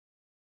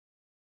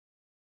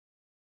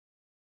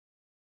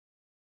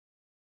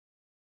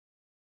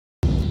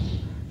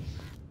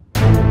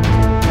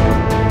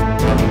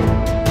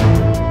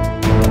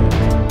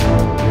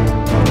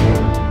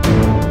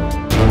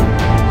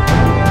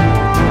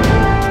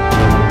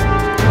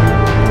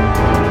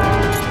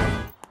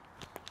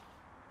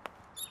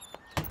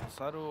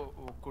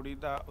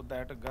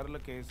that girl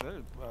case.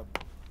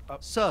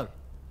 Sir,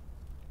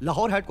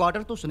 Lahore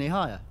headquarter to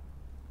Sneha आया.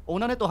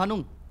 उन्होंने तो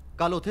हनु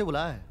कल उथे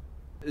बुलाया है.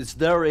 Is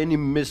there any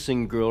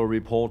missing girl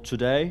report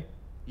today?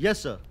 Yes,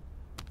 sir.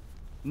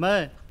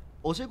 मैं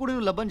उसे कुड़ी नु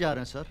लबन जा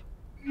रहे हैं, sir.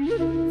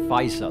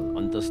 Faisal,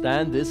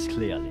 understand this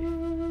clearly.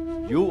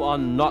 You are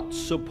not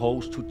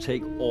supposed to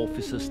take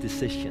officers'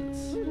 decisions.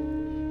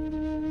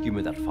 Give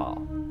me that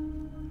file.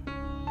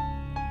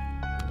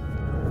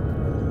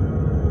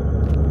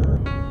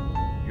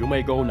 You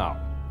may go now.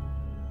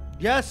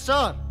 Yes,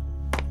 sir.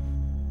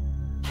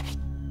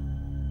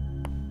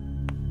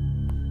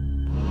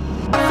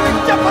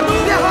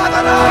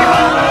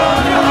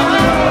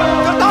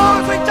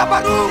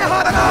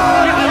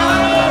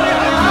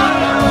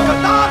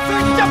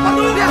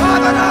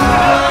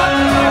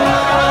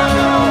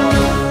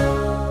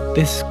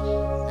 This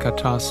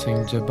Qatar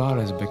Singh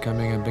Jabbar is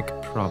becoming a big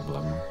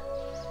problem.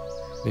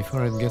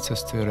 Before it gets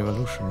us to a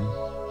revolution,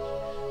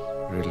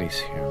 release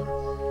him.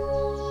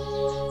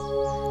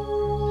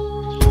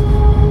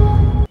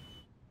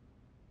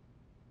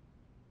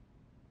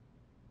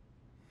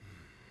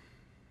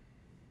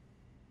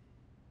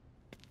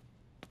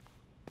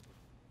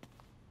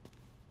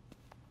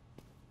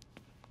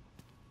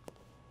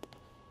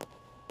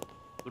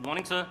 Good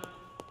morning, sir.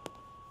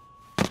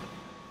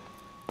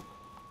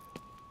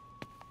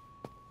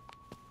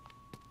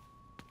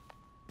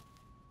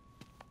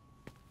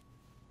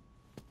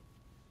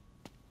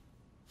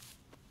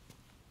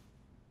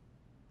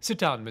 Sit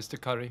down, Mr.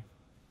 Currey.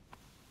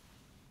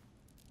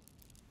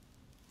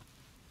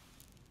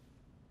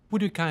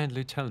 Would you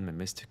kindly tell me,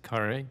 Mr.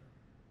 Currey,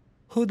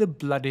 who the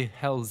bloody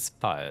hell's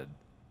fired?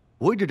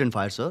 We didn't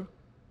fire, sir.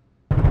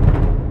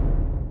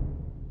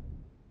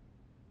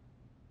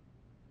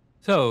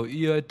 So,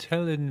 you're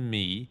telling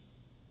me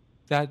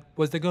that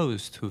was the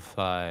ghost who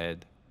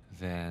fired,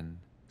 then?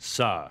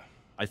 Sir,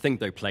 I think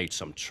they played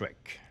some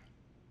trick.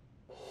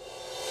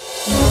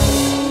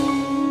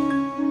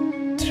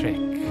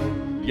 Trick?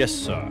 Yes,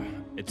 sir.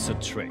 It's a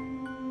trick.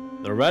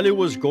 The rally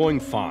was going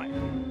fine.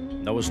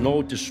 There was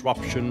no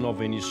disruption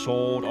of any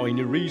sort or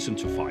any reason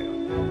to fire.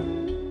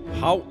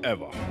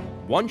 However,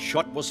 one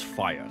shot was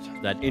fired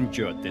that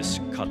injured this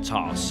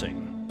Qatar Singh.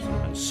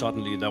 And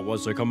suddenly there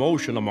was a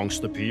commotion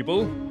amongst the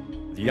people,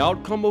 the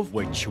outcome of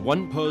which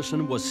one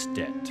person was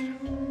dead.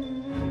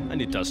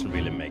 And it doesn't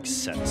really make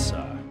sense,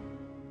 sir.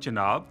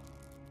 जनाब,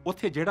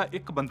 उथे जेड़ा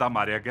एक बंदा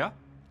मारिया गया,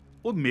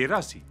 वो मेरा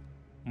सी.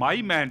 My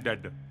man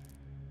dead.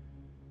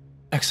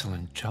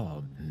 Excellent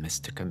job,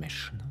 Mr.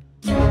 Commissioner.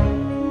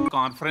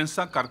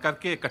 कॉन्फ्रेंसां कर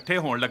करके इकट्ठे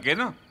होण लगे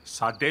ना,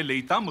 साडे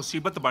ਲਈ ਤਾਂ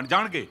मुसीबत बन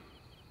जाणगे.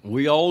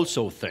 We are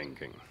also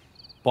thinking,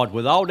 but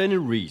without any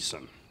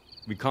reason,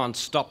 we can't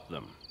stop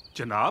them.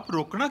 जनाब,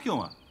 रोकना क्यों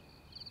आ?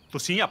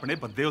 ਤੁਸੀਂ ਆਪਣੇ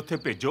ਬੰਦੇ ਉੱਥੇ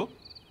ਭੇਜੋ.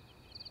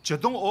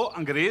 ਜਦੋਂ ਉਹ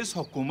ਅੰਗਰੇਜ਼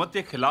ਹਕੂਮਤ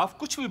ਦੇ ਖਿਲਾਫ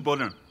ਕੁਝ ਵੀ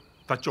ਬੋਲਣ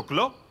ਤਾਂ ਚੁੱਕ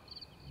ਲਓ.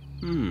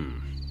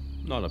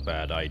 Not a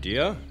bad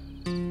idea.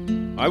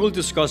 I will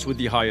discuss with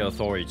the higher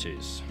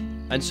authorities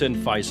and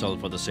send Faisal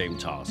for the same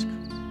task.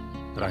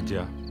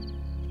 ਰਾਜਾ,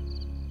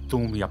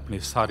 ਤੂੰ ਵੀ ਆਪਣੇ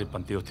ਸਾਰੇ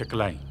ਬੰਦੇ ਉੱਥੇ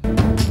ਕਲਾਈ.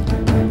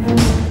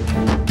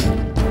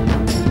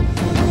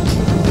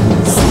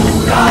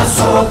 सूरा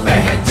सो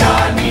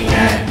पहचानी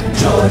है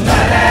जो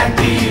लड़े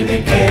दीन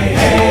के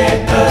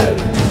हेत.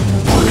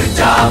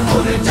 मुरझा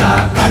मुरझा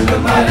कट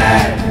मरे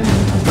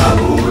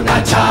कबू न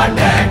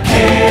छाड़े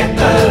खेत.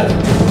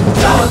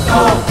 जाओ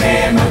तो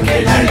प्रेम के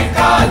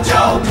लड़का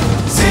जाओ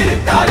सिर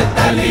तर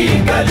तली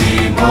गली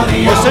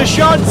मोरिया.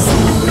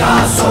 सूरा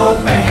सो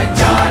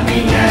पहचानी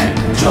है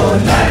जो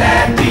लड़े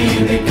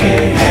दीन के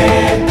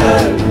हेत.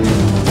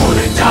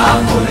 मुरझा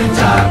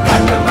मुरझा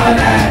कट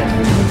मरे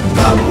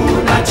कबू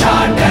न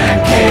छाड़े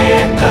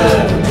खेत.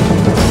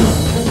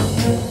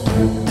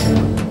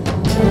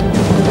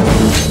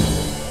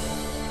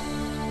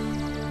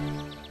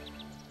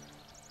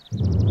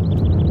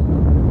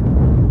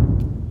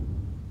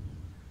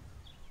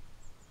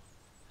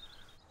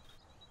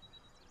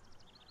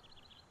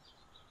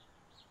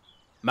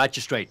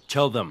 Magistrate,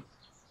 tell them.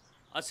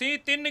 ਅਸੀਂ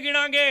 3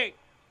 ਗਿਣਾਂਗੇ.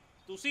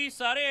 ਤੁਸੀਂ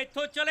ਸਾਰੇ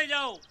ਇੱਥੋਂ ਚਲੇ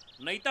ਜਾਓ,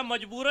 ਨਹੀਂ ਤਾਂ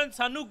ਮਜਬੂਰਨ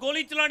ਸਾਨੂੰ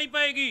ਗੋਲੀ ਚਲਾਣੀ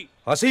ਪਏਗੀ.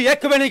 ਅਸੀਂ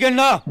ਇੱਕ ਵੀ ਨਹੀਂ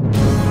ਗਿਣਨਾ.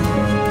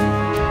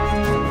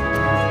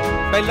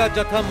 ਪਹਿਲਾ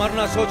ਜੱਥਾ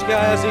ਮਰਨਾ ਸੋਚ ਕੇ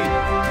ਆਇਆ ਸੀ,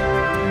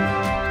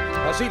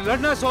 ਅਸੀਂ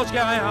ਲੜਨਾ ਸੋਚ ਕੇ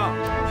ਆਏ ਹਾਂ.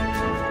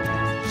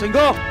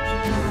 ਸਿੰਘੋ,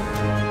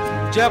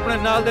 ਜੇ ਆਪਣੇ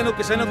ਨਾਲ ਦੇ ਨੂੰ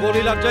ਕਿਸੇ ਨੂੰ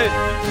ਗੋਲੀ ਲੱਗ ਜਾਏ,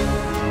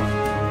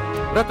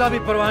 ਰਤਾ ਵੀ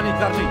ਪਰਵਾਹ ਨਹੀਂ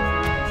ਕਰਨੀ.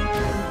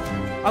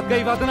 ਅੱਗੇ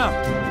ਹੀ ਵਧਣਾ.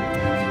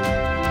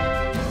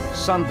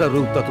 ਸੰਤ ਦਾ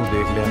ਰੂਪ ਤਾਂ ਤੂੰ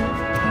ਦੇਖ ਲਿਆ,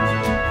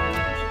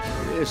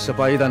 ਇਹ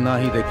ਸਿਪਾਹੀ ਦਾ ਨਾਂ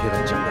ਹੀ ਦੇਖੇ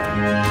ਤਾਂ ਚੰਗਾ.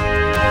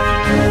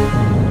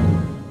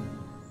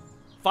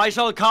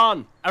 Faisal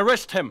Khan,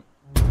 arrest him.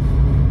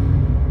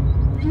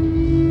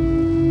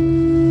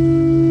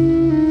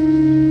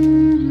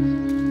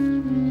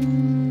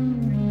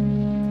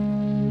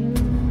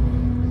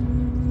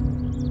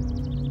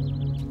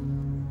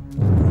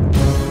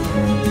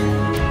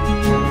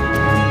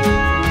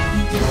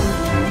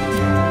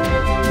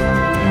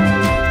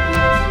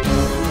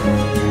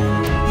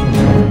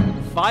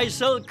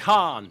 Faisal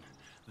Khan,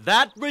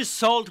 that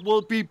result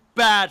will be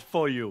bad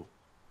for you.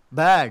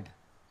 Bad?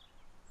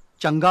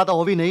 ਚੰਗਾ ਤਾਂ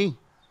ਉਹ ਵੀ ਨਹੀਂ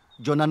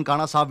ਜੋ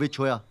ਨਨਕਾਣਾ ਸਾਹਿਬ ਵਿੱਚ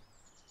ਹੋਇਆ।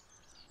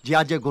 ਜੇ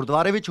ਅੱਜ ਇਹ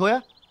ਗੁਰਦੁਆਰੇ ਵਿੱਚ ਹੋਇਆ,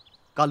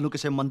 ਕੱਲ ਨੂੰ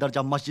ਕਿਸੇ ਮੰਦਰ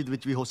ਜਾਂ ਮਸਜਿਦ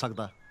ਵਿੱਚ ਵੀ ਹੋ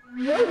ਸਕਦਾ।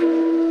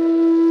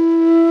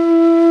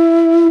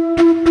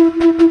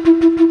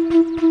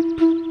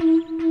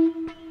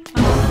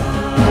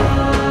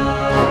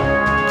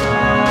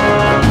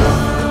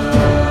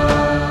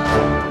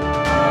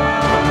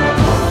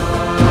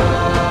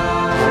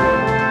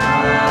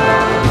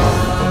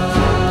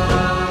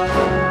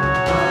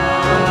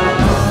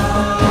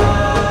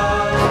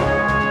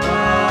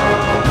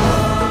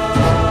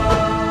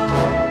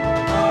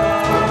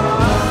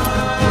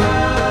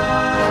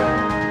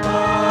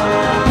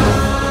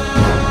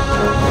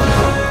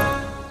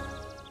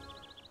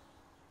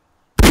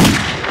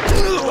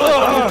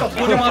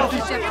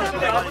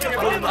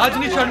 आज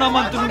नहीं छड़ना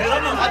मन तुम।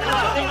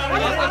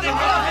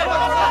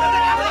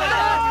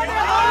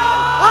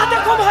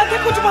 देखो वहां के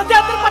कुछ बंदे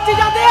अंदर पच्ची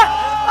जाते हैं।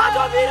 आ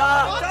जाओ वीरो।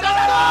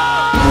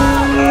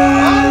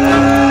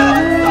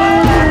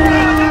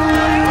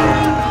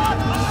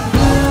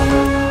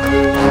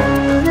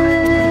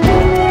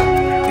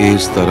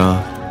 इस तरह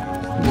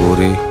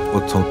गोरे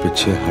उत्थों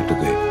पीछे हट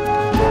गए।